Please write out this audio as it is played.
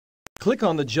Click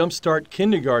on the JumpStart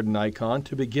Kindergarten icon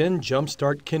to begin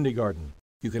JumpStart Kindergarten.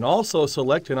 You can also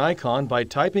select an icon by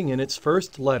typing in its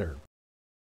first letter.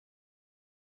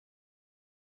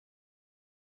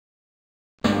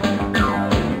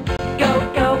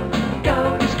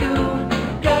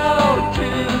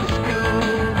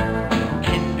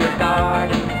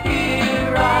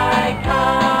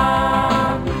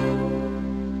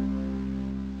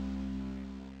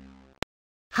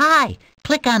 Hi,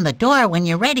 click on the door when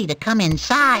you're ready to come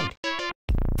inside.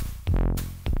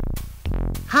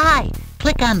 Hi,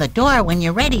 click on the door when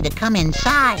you're ready to come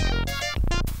inside.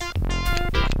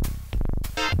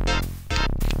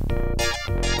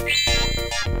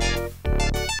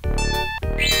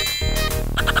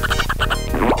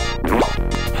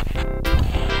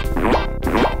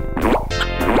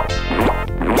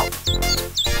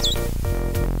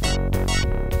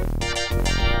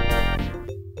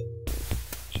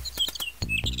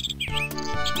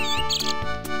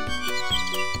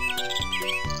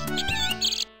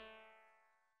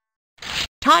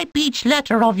 Type each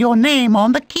letter of your name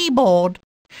on the keyboard.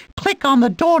 Click on the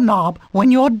doorknob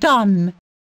when you're done.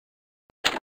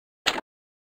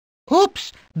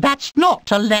 Oops, that's not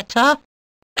a letter.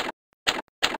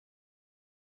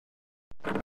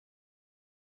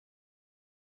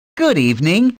 Good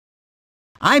evening.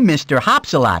 I'm Mr.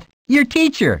 Hopsalot, your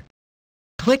teacher.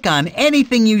 Click on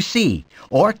anything you see,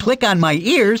 or click on my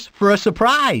ears for a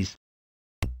surprise.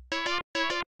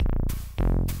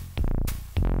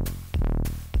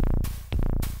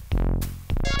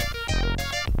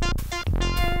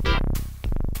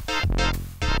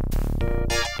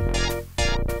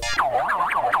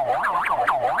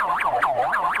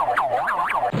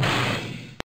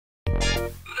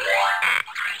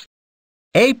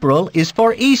 April is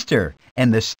for Easter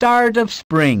and the start of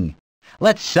spring.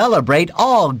 Let's celebrate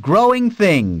all growing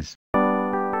things.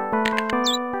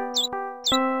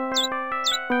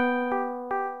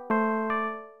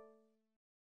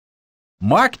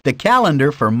 Mark the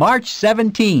calendar for March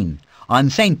 17. On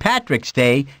St. Patrick's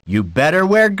Day, you better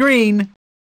wear green.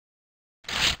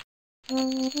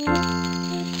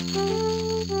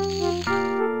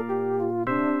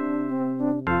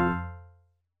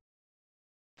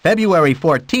 February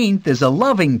 14th is a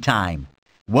loving time.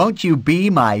 Won't you be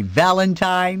my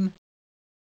Valentine?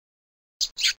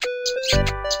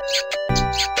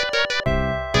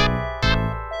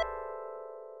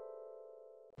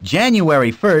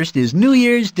 January 1st is New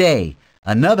Year's Day,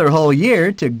 another whole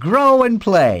year to grow and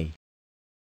play.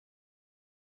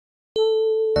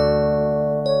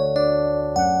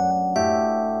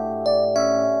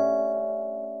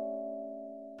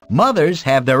 Mothers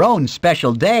have their own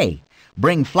special day.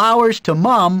 Bring flowers to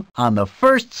Mom on the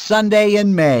first Sunday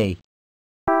in May.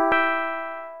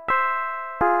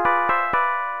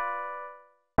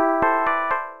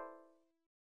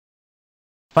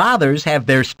 Fathers have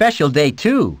their special day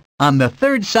too. On the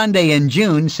third Sunday in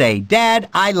June, say, "Dad,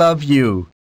 I love you."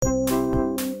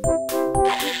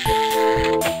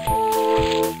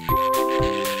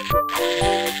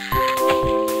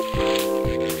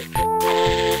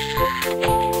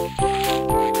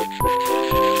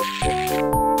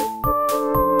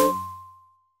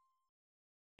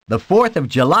 The 4th of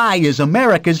July is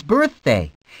America's birthday.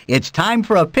 It's time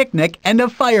for a picnic and a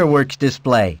fireworks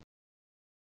display.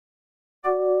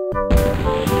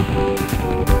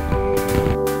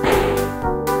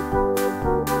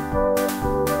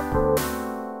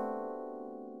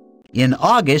 In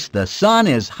August, the sun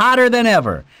is hotter than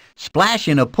ever. Splash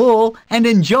in a pool and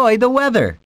enjoy the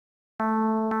weather.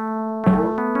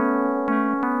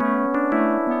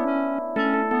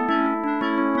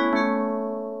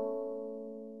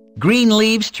 Green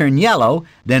leaves turn yellow,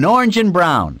 then orange and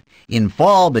brown. In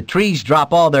fall, the trees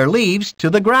drop all their leaves to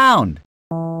the ground.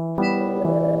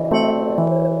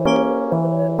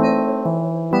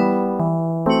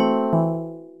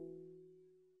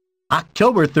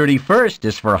 October 31st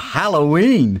is for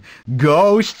Halloween.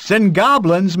 Ghosts and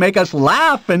goblins make us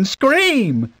laugh and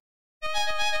scream.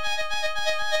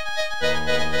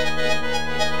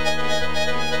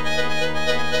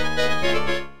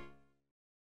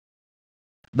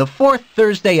 The 4th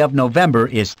Thursday of November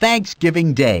is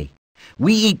Thanksgiving Day.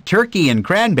 We eat turkey and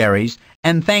cranberries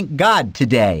and thank God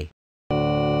today.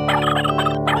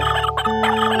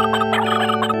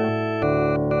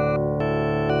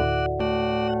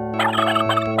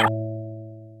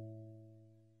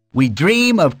 We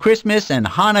dream of Christmas and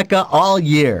Hanukkah all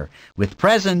year, with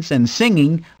presents and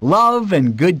singing, love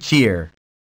and good cheer.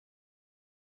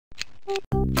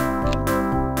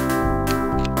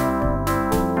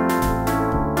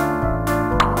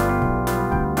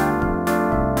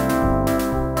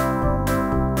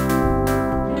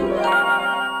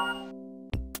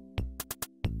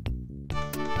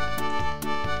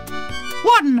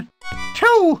 1,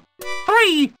 2,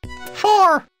 3,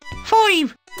 4,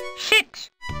 5, 6,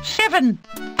 7,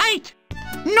 8,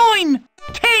 9,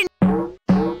 10,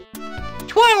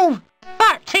 12,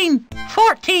 13,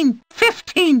 14,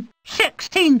 15,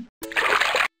 16.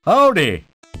 Howdy.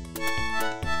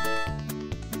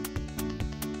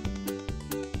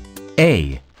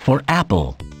 A for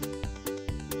apple.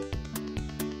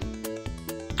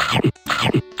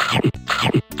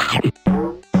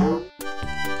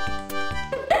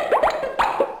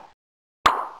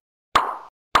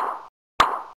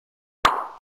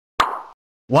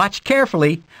 Watch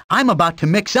carefully. I'm about to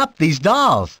mix up these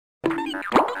dolls.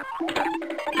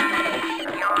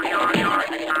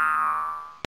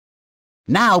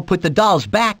 Now put the dolls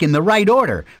back in the right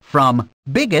order, from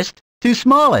biggest to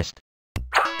smallest.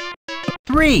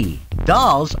 3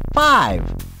 dolls,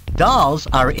 5. Dolls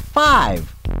are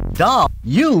 5. Doll,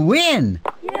 you win!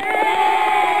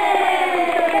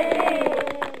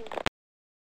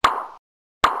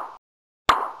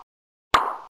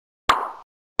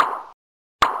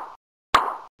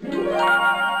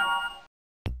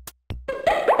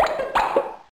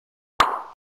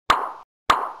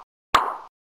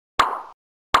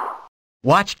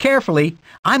 Watch carefully.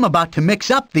 I'm about to mix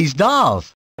up these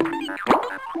dolls.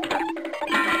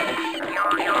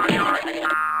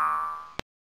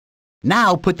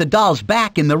 Now put the dolls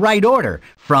back in the right order,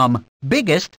 from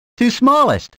biggest to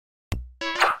smallest.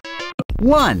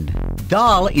 1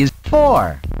 doll is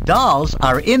 4. Dolls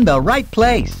are in the right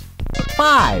place.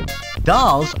 5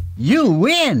 dolls, you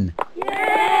win!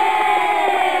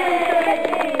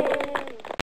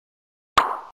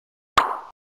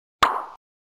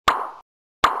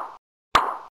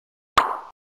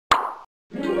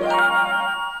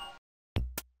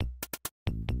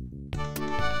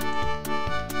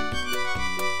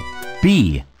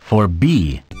 B for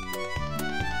bee.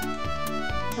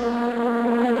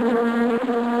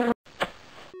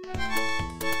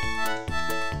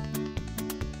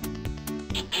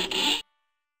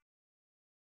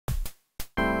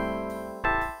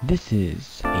 This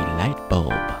is a light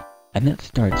bulb, and it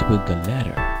starts with the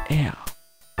letter L.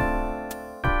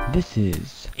 This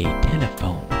is a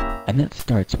telephone, and it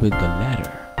starts with the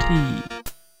letter T.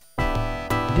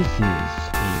 This is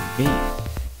a vase,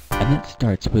 and it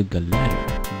starts with the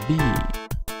letter B.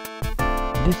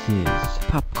 This is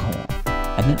popcorn,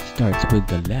 and it starts with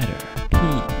the letter P.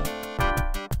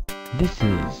 This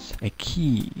is a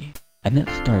key, and it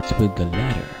starts with the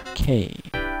letter K.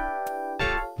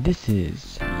 This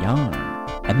is yarn,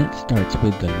 and it starts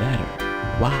with the letter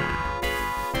Y.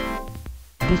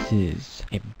 This is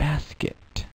a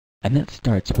basket, and it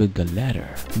starts with the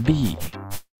letter B.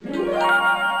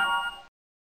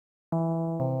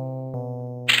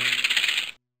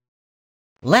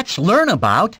 Let's learn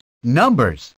about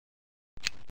numbers.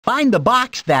 Find the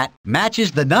box that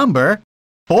matches the number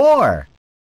 4.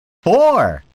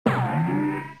 4.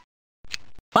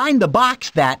 Find the box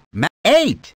that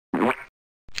 8.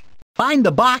 Find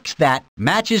the box that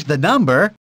matches the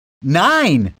number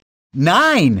 9.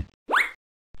 9.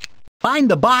 Find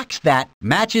the box that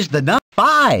matches the number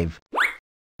 5.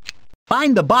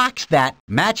 Find the box that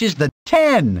matches the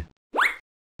 10.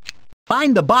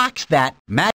 Find the box that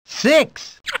matches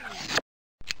 6.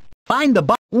 Find the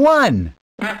box 1.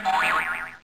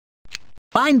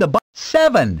 Find the box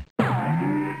 7.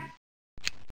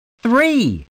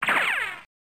 3.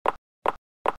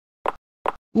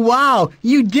 Wow,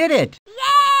 you did it!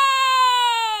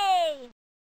 Yay!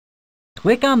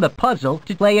 Click on the puzzle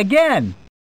to play again.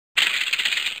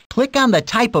 Click on the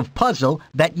type of puzzle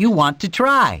that you want to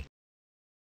try.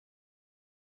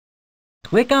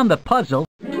 Click on the puzzle.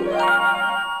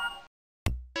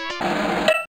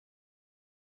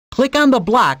 Click on the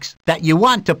blocks that you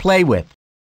want to play with.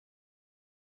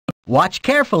 Watch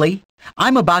carefully.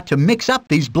 I'm about to mix up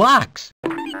these blocks.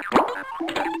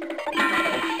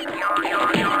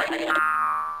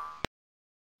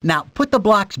 Now put the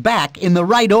blocks back in the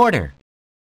right order.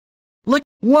 Look,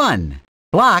 1.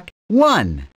 Block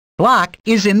 1. Block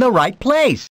is in the right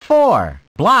place. 4.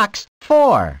 Blocks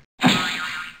 4.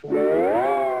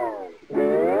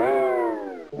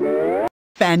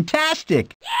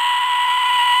 Fantastic!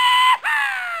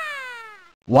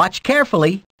 Watch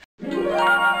carefully.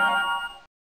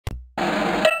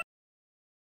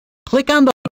 Click on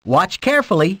the... Watch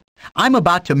carefully. I'm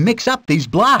about to mix up these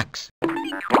blocks.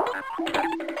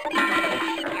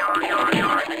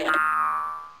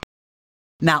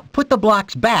 Now put the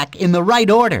blocks back in the right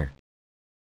order.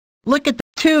 Look at the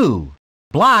 2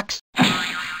 blocks.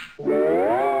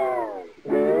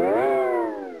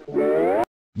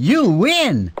 You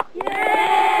win!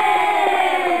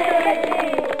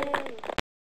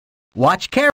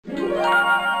 Watch carefully.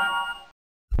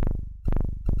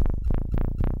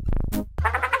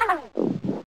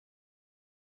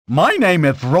 My name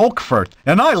is Roquefort,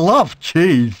 and I love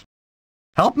cheese.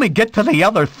 Help me get to the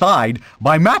other side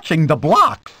by matching the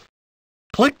blocks.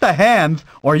 Click the hands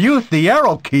or use the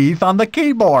arrow keys on the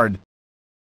keyboard.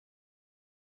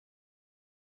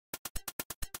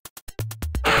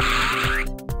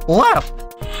 Left.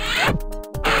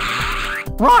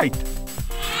 Right.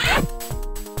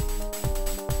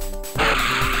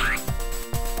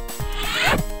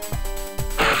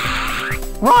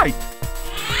 Right.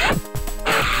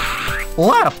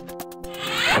 Left.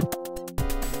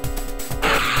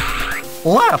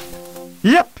 Left.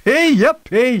 Yippee,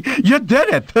 yippee, you did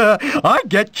it. I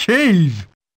get cheese.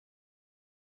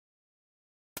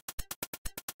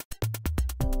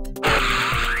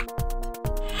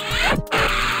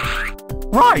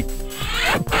 Right.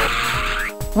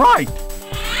 Right.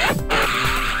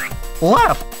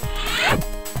 Left.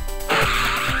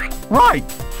 Right.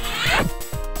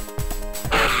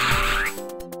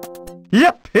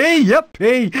 Yippee,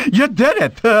 yippee, you did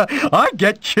it. I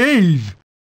get cheese.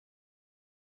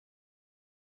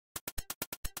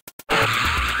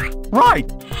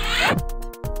 Right.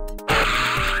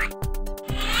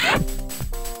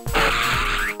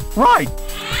 Right.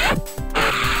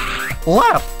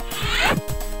 Left.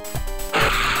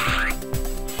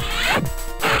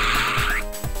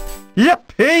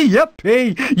 Yippee,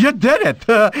 yippee, you did it.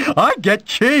 I get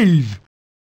cheese.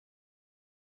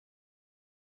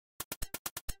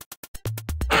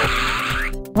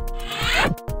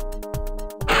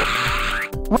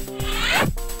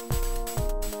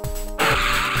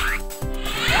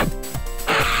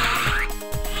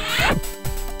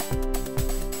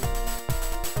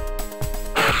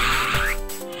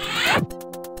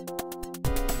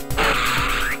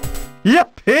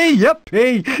 Yippee,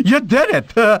 yippee, you did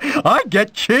it. I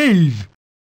get cheese.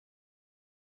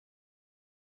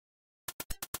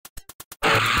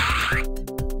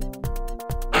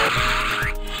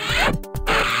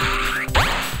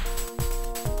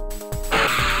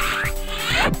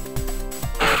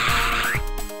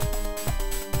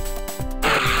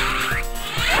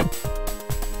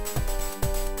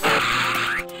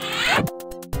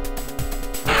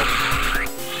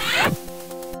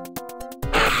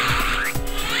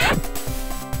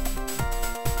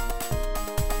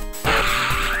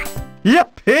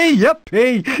 Yippee,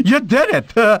 yippee, you did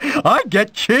it. I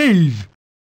get cheese.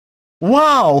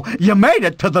 Wow, you made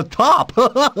it to the top.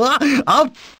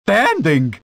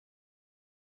 Outstanding.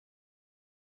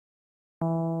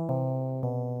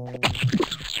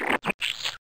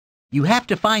 You have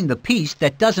to find the piece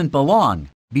that doesn't belong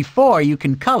before you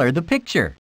can color the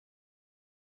picture.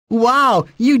 Wow,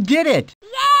 you did it!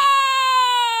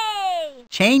 Yay!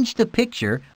 Change the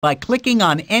picture by clicking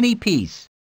on any piece.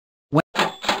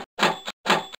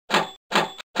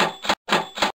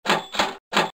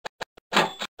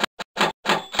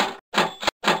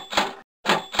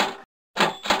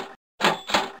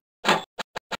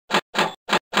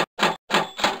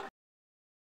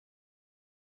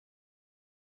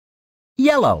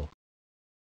 Yellow,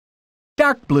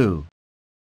 dark blue,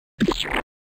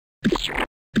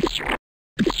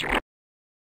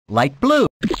 light blue,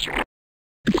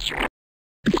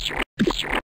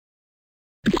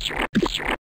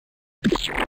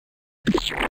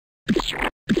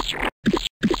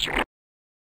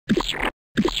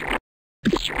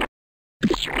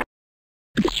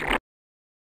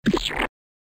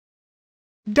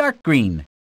 dark green,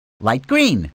 light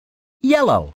green,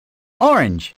 yellow,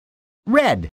 orange,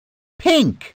 red,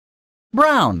 pink,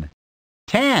 brown,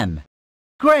 tan,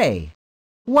 gray,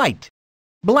 white,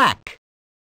 black.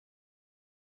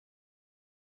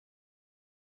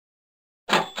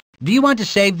 Do you want to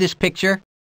save this picture?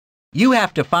 You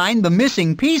have to find the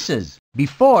missing pieces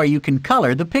before you can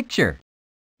color the picture.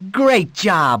 Great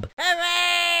job!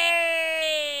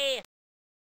 Hooray!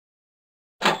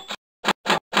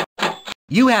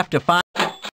 You have to find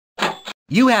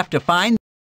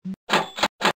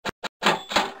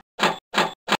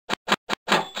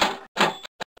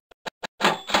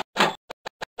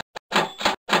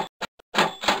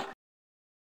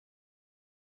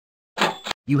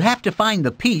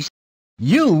the piece.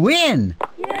 You win!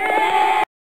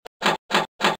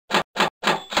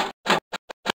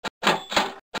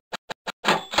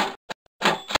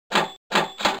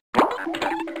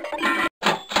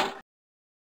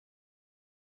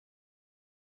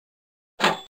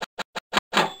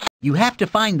 You have to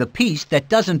find the piece that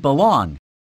doesn't belong.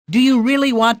 Do you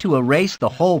really want to erase the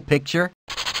whole picture?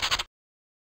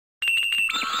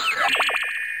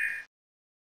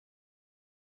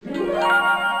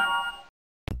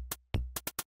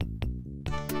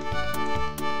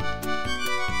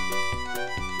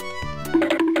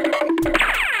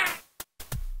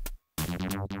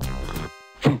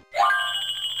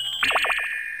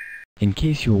 In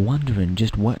case you're wondering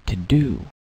just what to do,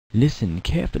 listen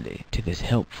carefully to this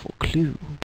helpful clue.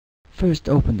 First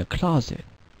open the closet,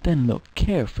 then look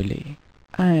carefully.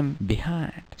 I'm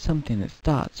behind something that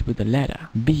starts with the letter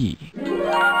B.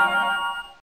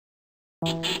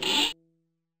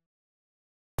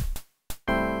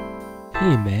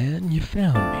 Hey man, you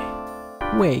found me.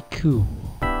 Way cool.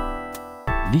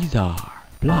 These are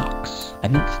blocks,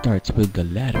 and it starts with the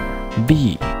letter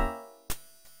B.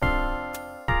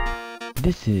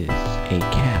 This is a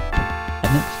cap,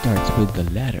 and it starts with the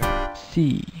letter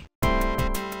C.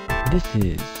 This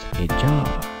is a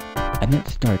jar, and it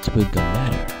starts with the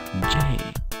letter J.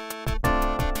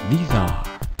 These are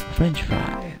French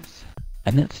fries,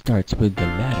 and it starts with the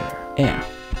letter F.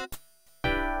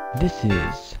 This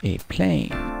is a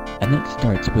plane, and it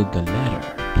starts with the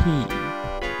letter P.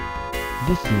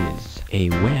 This is a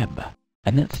web,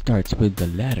 and it starts with the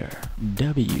letter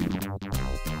W.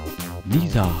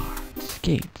 These are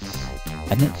skates,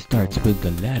 and it starts with the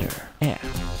letter S.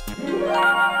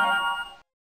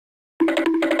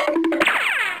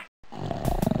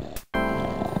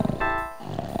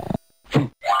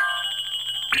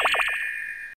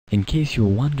 In case you're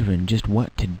wondering just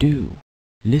what to do,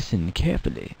 listen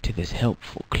carefully to this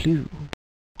helpful clue.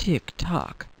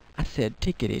 Tick-tock, I said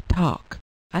tickety-tock.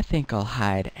 I think I'll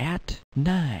hide at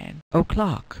 9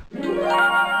 o'clock.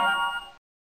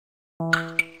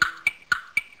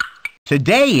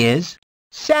 Today is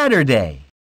Saturday,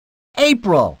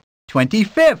 April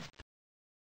 25th.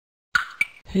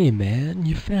 Hey man,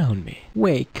 you found me.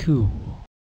 Way cool.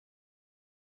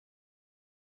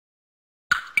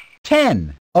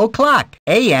 10 o'clock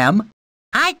a.m.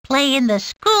 I play in the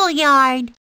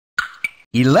schoolyard.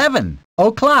 11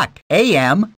 o'clock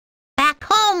a.m. Back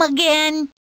home again.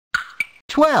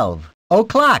 12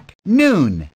 o'clock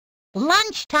noon.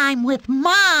 Lunchtime with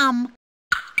Mom.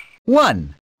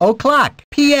 1 o'clock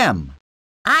p.m.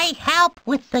 I help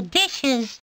with the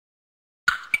dishes.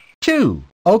 2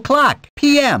 o'clock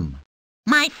p.m.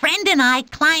 My friend and I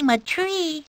climb a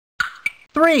tree.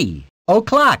 3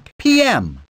 o'clock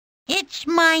p.m. It's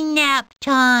my nap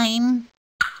time.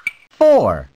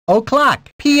 4 o'clock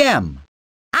p.m.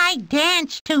 I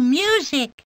dance to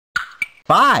music.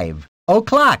 5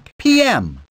 o'clock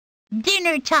p.m.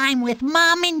 Dinner time with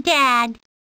Mom and Dad.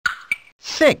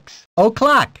 6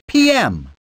 o'clock p.m.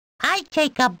 I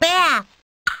take a bath.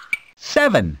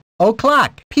 7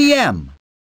 o'clock p.m.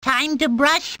 Time to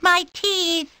brush my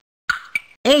teeth.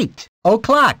 8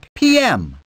 o'clock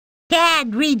p.m.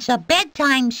 Dad reads a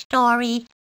bedtime story.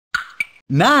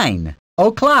 9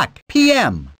 o'clock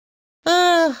p.m.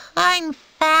 Ugh, I'm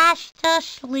fast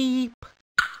asleep.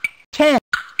 10,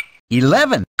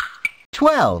 11,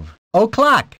 12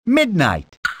 o'clock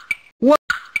midnight. 1,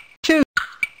 2,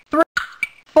 3,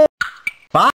 4,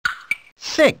 5,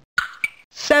 6,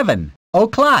 7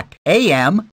 o'clock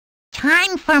a.m.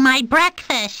 Time for my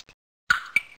breakfast.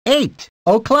 8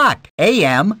 o'clock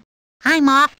a.m. I'm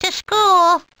off to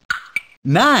school.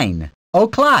 9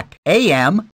 o'clock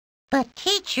a.m. The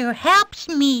teacher helps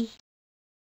me.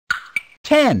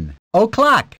 10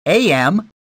 o'clock a.m.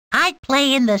 I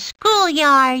play in the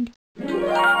schoolyard.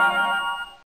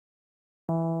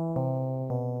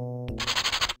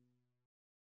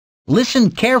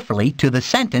 Listen carefully to the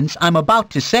sentence I'm about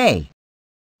to say.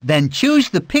 Then choose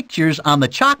the pictures on the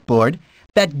chalkboard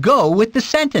that go with the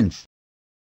sentence.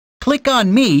 Click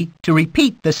on me to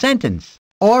repeat the sentence,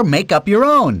 or make up your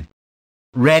own.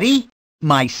 Ready?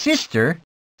 My sister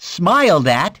smiled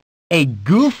at a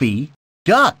goofy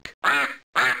duck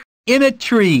in a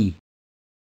tree.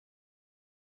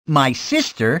 My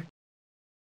sister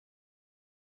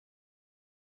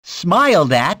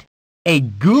smiled at a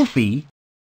goofy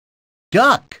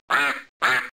duck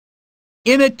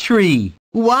in a tree.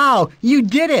 Wow, you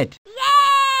did it!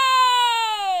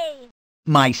 Yay!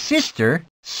 My sister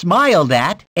smiled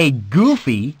at a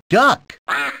goofy duck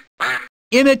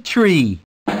in a tree.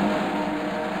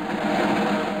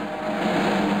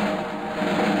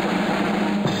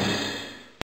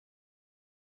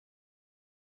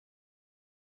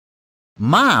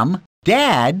 Mom,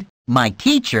 Dad, my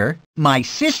teacher, my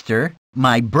sister,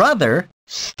 my brother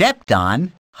stepped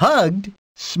on, hugged,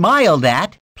 smiled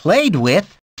at, played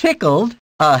with, tickled,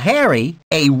 a hairy,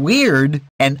 a weird,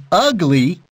 an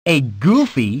ugly, a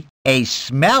goofy, a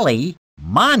smelly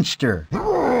monster.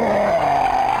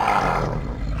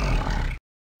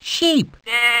 Sheep,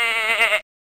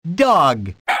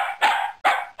 dog,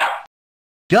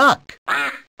 duck,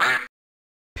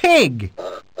 pig.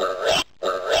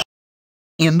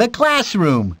 In the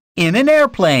classroom, in an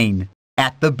airplane,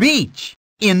 at the beach,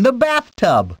 in the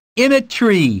bathtub, in a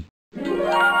tree.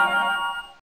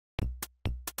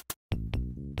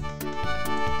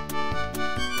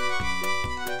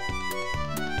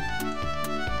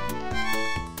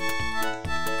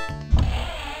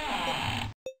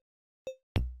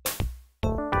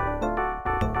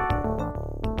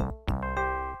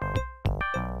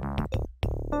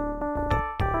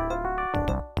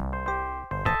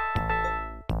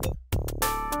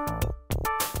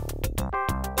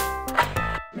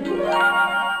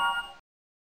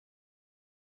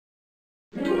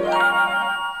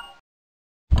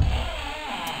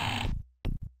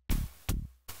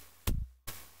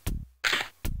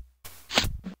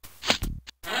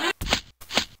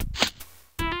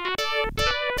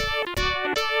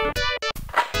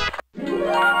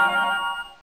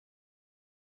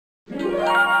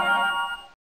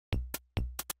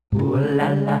 ooh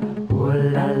la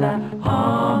la,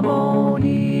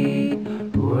 harmony.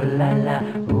 Ooh la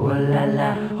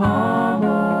la,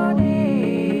 harmony.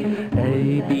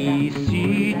 A, B,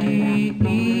 C, D,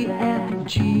 E, F,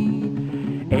 G,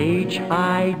 H,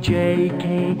 I, J,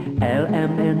 K, L,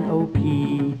 M, N, O,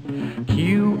 P,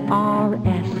 Q, R,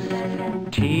 S,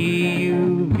 T,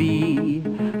 U, V,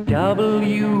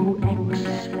 W,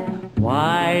 X,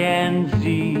 Y, and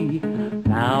Z.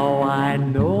 Now I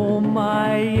know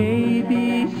my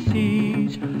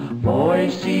ABCs,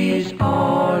 voices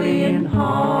all in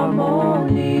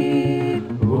harmony.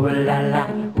 Ooh la la,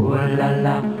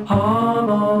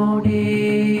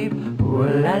 harmony. Ooh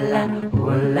la la,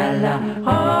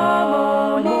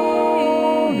 harmony.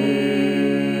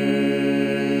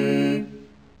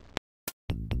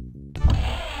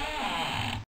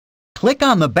 Click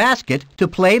on the basket to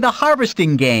play the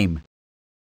harvesting game.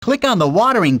 Click on the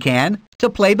watering can to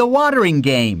play the watering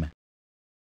game.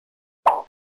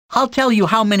 I'll tell you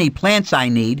how many plants I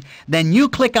need, then you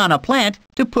click on a plant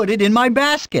to put it in my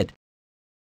basket.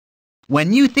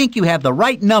 When you think you have the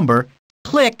right number,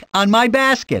 click on my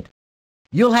basket.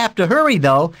 You'll have to hurry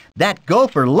though, that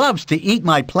gopher loves to eat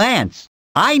my plants.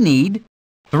 I need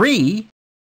 3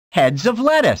 heads of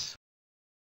lettuce.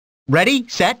 Ready,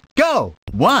 set, go!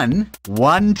 1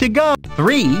 to go.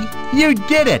 3, you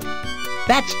did it!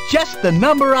 That's just the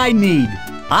number I need.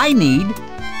 I need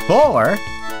 4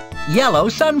 yellow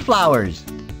sunflowers.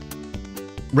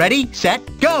 Ready, set,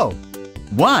 go!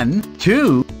 1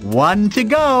 to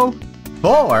go.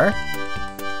 4.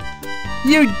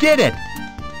 You did it!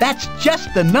 That's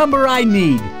just the number I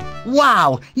need.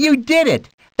 Wow, you did it!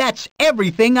 That's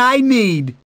everything I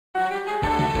need.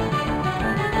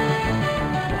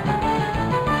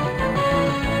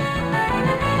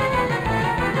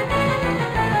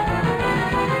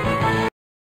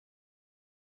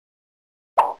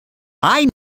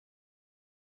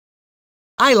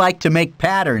 I like to make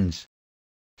patterns.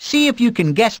 See if you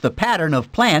can guess the pattern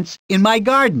of plants in my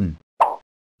garden.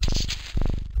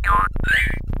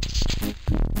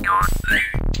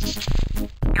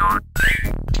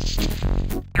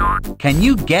 Can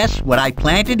you guess what I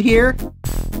planted here?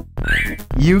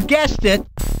 You guessed it.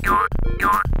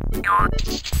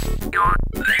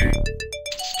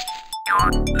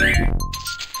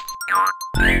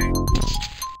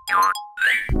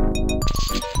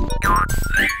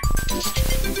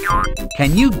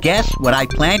 Can you guess what I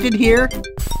planted here?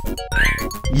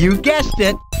 You guessed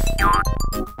it.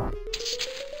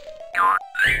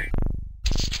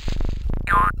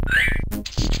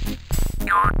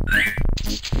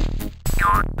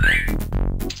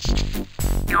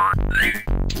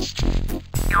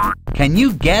 Can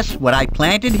you guess what I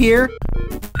planted here?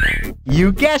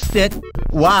 You guessed it.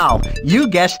 Wow, you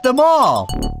guessed them all.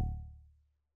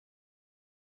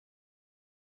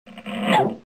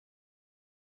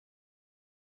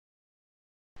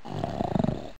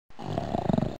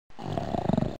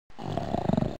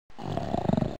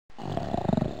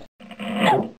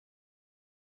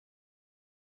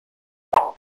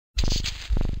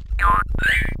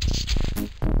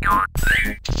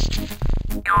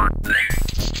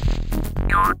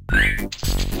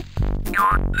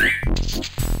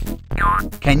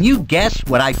 Can you guess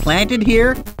what I planted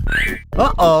here?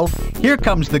 Uh-oh, here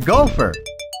comes the gopher.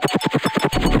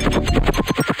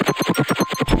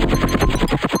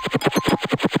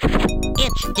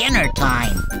 It's dinner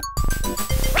time.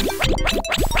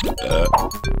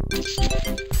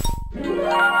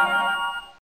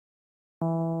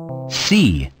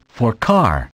 C for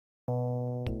car.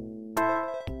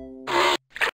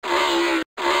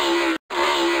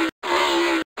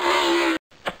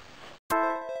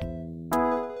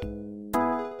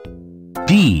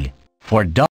 D for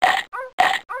dog.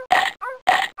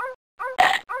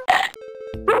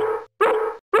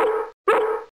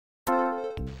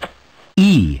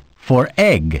 E for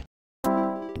egg.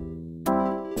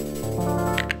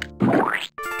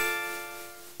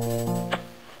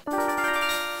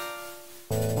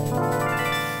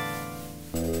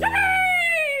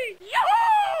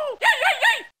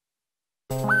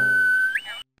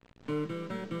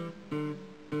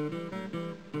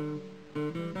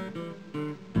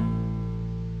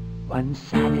 One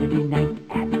Saturday night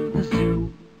at the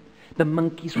zoo, the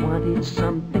monkeys wanted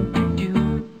something to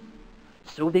do.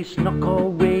 So they snuck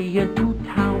away into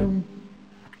town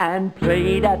and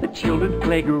played at the children's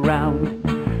playground.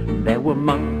 There were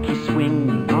monkeys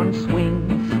swinging on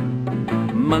swings,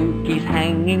 monkeys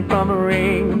hanging from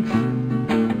rings,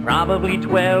 probably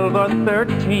 12 or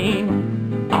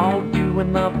 13, all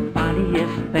doing the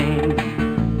funniest things.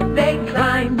 They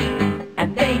climbed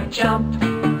and they jumped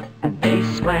and they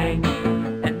swang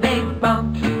and they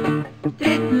bumped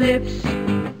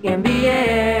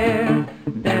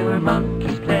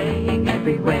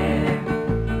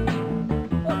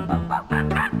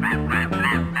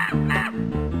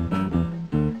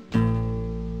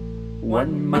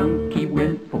One monkey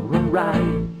went for a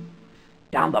ride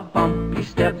down the bumpy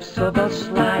steps of a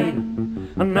slide.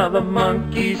 Another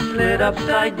monkey slid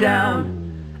upside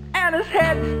down, and his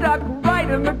head stuck right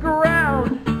in the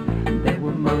ground. There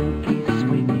were monkeys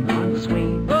swinging on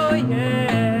swings. Oh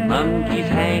yeah. Monkeys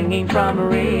hanging from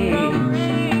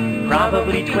rings.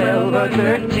 Probably 12 or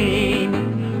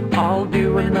 13, all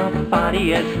doing the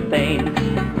funniest things.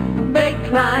 They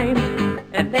climbed,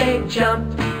 and they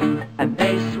jumped, and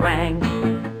they swang,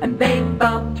 and they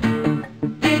bumped,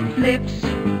 did flips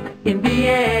in the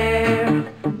air.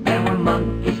 There were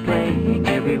monkeys playing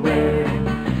everywhere.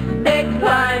 They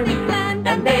climbed,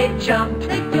 and they jumped,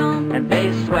 and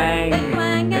they swang,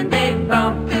 and they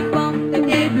bumped, and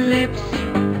did flips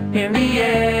in the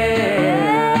air.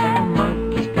 There were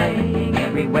monkeys playing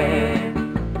everywhere.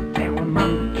 There were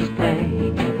monkeys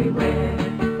playing everywhere.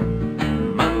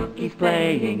 Monkeys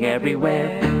playing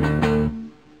everywhere.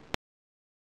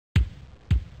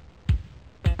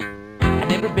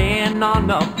 Been on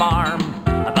the farm,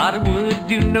 I thought it would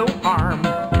do no harm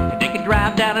to take a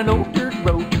drive down an old dirt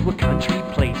road to a country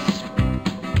place.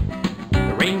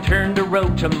 The rain turned the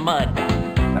road to mud.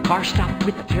 The car stopped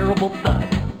with a terrible thud.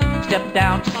 Stepped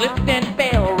down, slipped and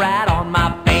fell right on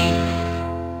my face.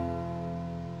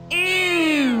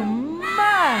 Ew,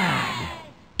 mud!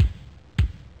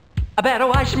 I better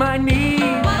wash my knees,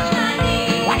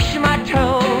 wash my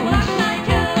toes,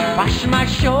 wash my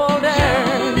shoulders,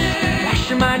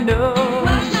 my nose,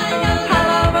 all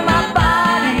over my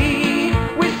body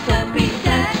with soapy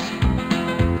scents.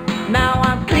 Now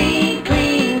I'm clean,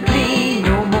 clean, clean,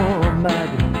 no more mud.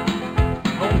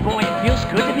 Oh boy, it feels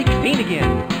good to be clean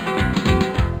again.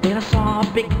 Then I saw a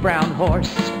big brown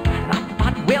horse, and I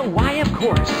thought, well, why, of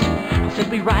course, I'll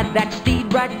simply ride that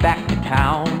steed right back to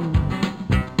town.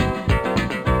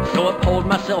 So I pulled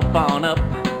myself on up,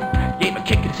 gave a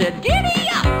kick and said, giddy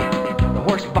up! The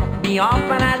horse bucked me off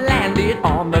and I landed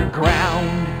on the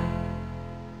ground.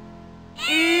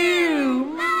 Ew,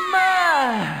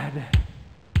 mud!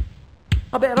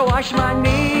 I better wash my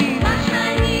knees,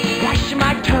 wash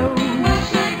my toes,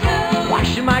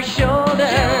 wash my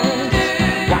shoulders,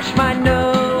 wash my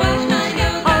nose,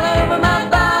 all over my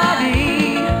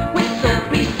body with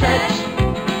soapy suds.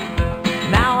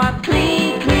 Now I'm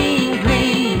clean, clean,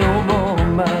 clean, no more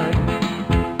mud.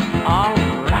 All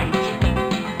right.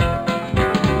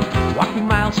 Walking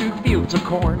miles through fields of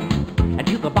corn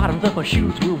until the bottoms of my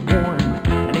shoes were worn,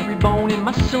 and every bone and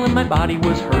muscle in my body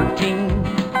was hurting.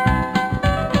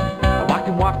 I walked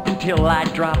and walked until I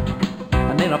dropped,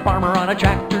 and then a farmer on a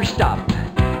tractor stopped,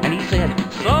 and he said,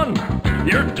 son,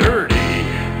 you're dirty.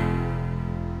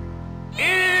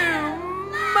 Ew,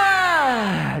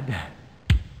 mud!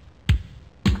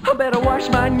 I better wash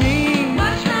my knees,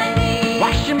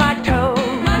 wash my toes,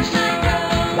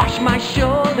 wash my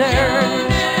shoulders,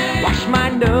 wash my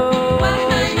nose,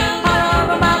 all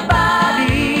over my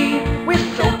body with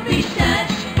soapy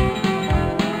suds.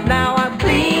 Now I'm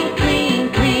clean, clean,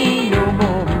 clean, no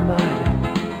more mud.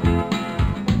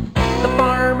 The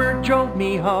farmer drove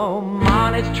me home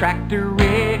on his tractor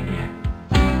rig.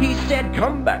 He said,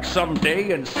 come back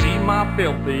someday and see my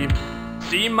filthy,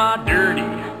 see my dirty,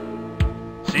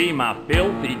 see my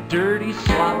filthy, dirty,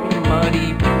 sloppy,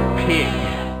 muddy pig.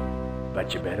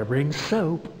 But you better bring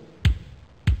soap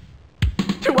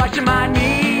to wash my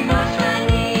knees,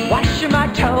 wash my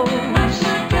toes,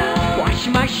 wash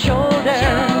my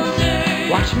shoulders,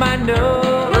 wash my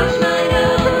nose,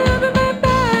 over my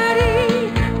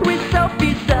body with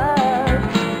soapy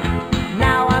suds.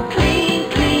 Now I'm clean,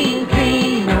 clean,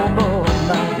 clean, no more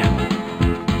mud.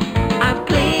 I'm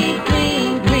clean,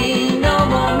 clean, clean, no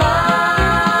more mud.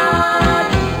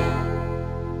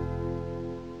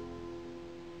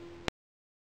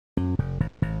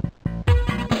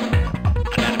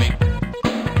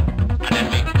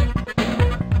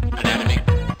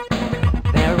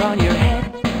 On your head,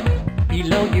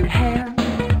 below your hair,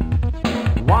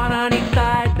 one on each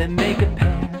side that make a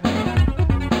pair.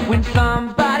 When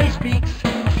somebody speaks,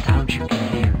 a sound you can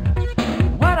hear.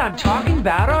 What I'm talking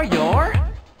about are your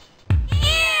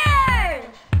ears.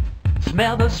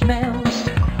 Smell the smells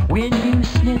when you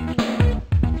sniff.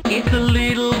 It's a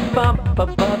little bump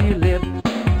above your lip.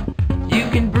 You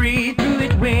can breathe through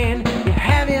it when you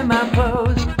have your mouth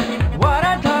closed. What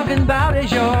I'm talking about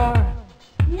is your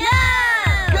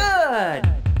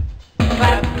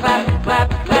clap, clap, clap,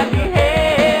 clap your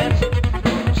hands.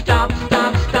 Stomp,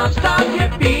 stomp, stomp, stomp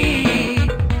your feet.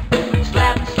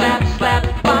 Slap, slap,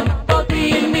 slap, bump both of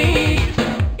your knees.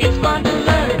 It's fun to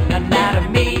learn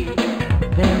anatomy.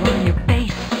 They're on your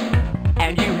face,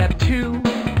 and you have two.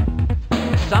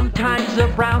 Sometimes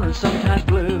they're brown and sometimes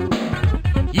blue.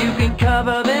 You can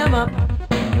cover them up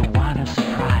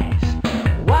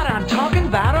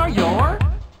about are your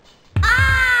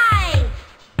eyes.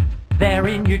 they're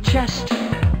in your chest,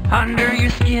 under your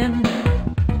skin.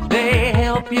 They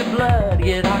help your blood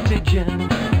get oxygen.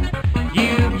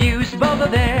 You've used both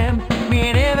of them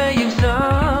whenever you've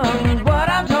sung. What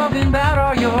I'm talking about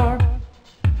are your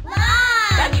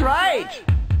Lungs. that's right.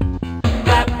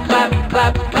 Clap, clap,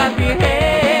 clap, clap your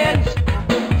hands.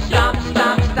 Stomp,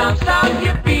 stomp, stomp, stomp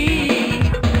your feet.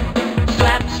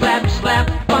 Slap, slap,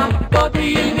 slap, bump both of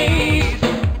your knees.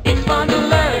 It's fun to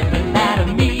learn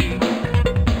anatomy.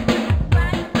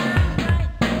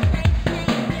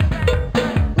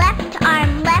 Left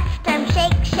arm,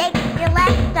 shake, shake your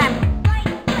left arm. Right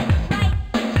foot,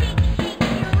 shake, shake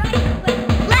your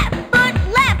right foot.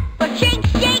 Left foot, shake,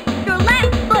 shake your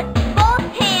left foot. Both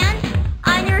hands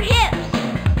on your hips.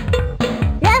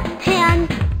 Left hand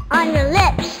on your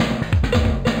lips.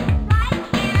 Right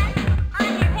hand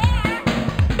on your hair.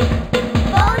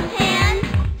 Both hands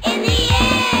in the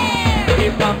air.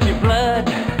 It pumps your blood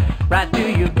right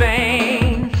through your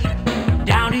veins,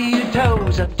 down to your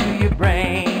toes, up to your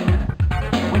brain.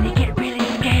 When you get really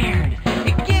scared,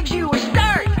 it gives you a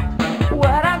start.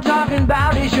 What I'm talking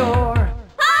about is your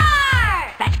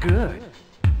Heart. that's good.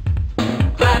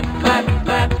 Clap, clap,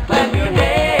 clap, clap your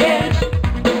hands.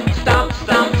 Stomp,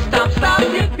 stomp, stomp,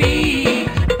 stomp your feet.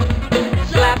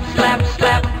 Slap, slap,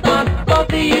 slap, bump both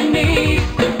of your knees.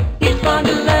 It's fun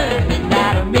to learn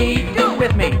anatomy. Do it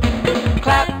with me.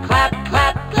 Clap, clap,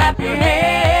 clap, clap your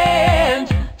hands.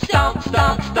 Stomp,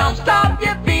 stomp, stomp, stomp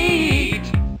your feet.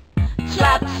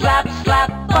 Slap, slap, slap,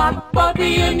 bump both of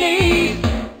your knees.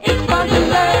 It's fun to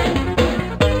learn.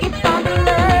 It's fun to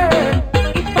learn.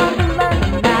 It's fun to learn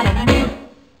anatomy.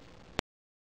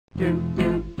 Do, do,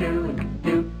 do,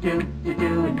 do, do, do,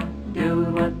 do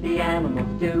what the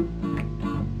animals do.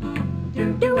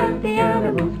 Do what the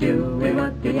animals do. Do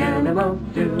what the animals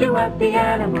do. Do what the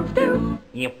animals do.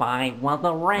 If I was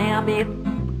a rabbit,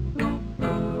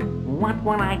 what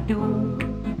would I do?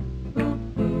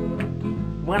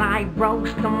 Would I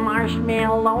roast a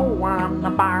marshmallow on the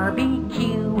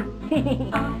barbecue?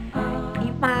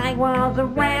 If I was a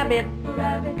rabbit,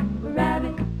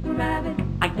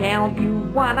 I tell you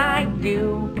what I'd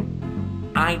do.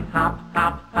 I'd hop,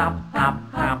 hop, hop,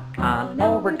 hop, hop on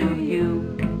over to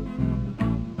you.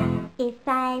 If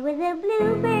I was a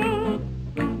bluebird,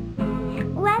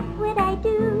 what would I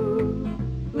do?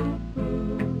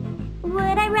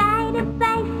 Would I ride a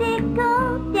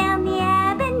bicycle down the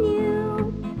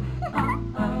avenue?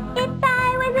 If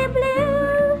I was a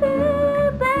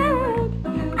bluebird,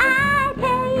 I'd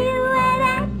tell you what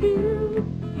I'd do.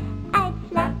 I'd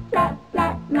flap, flap,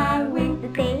 flap my wings to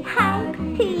say hi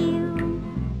to you.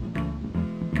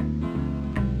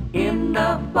 In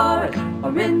the forest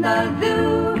or in the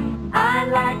zoo, I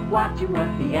like watching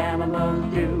what the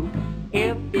animals do.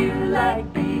 If you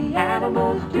like the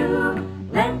animals do,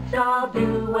 let's all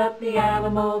do what the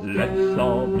animals do. Let's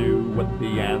all do what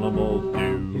the animals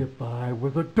do. If I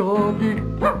was a doggy,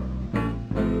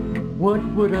 what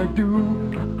would I do?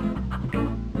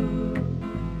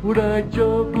 Would I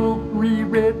juggle 3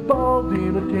 red balls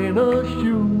in a tennis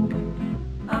shoe?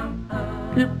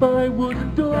 If I was a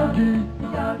doggy,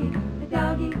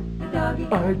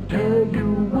 I'd tell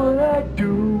you what I'd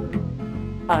do.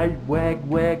 I'd wag,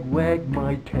 wag, wag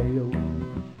my tail.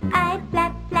 I'd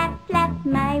flap, flap, flap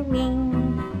my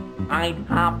wings. I'd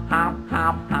hop, hop,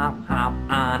 hop, hop, hop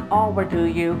on over to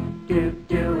you.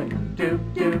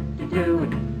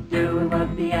 Doing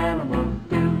what the animals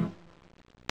do.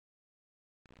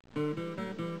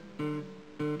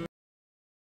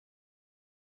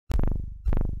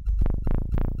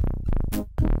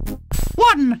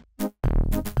 One.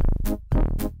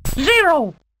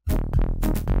 0.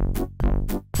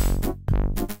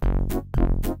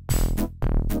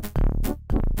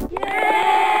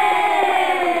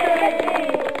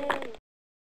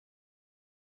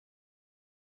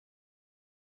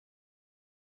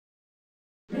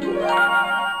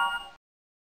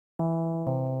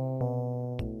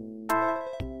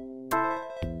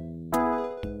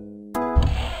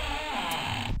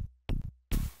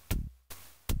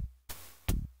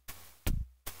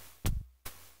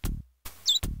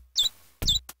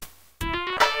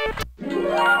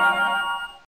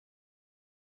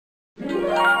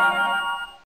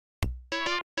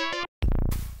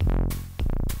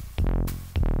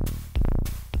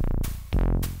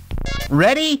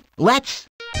 Ready? Let's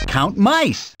count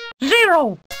mice.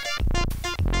 0.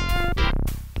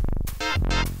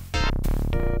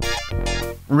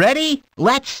 Ready?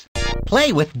 Let's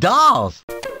play with dolls.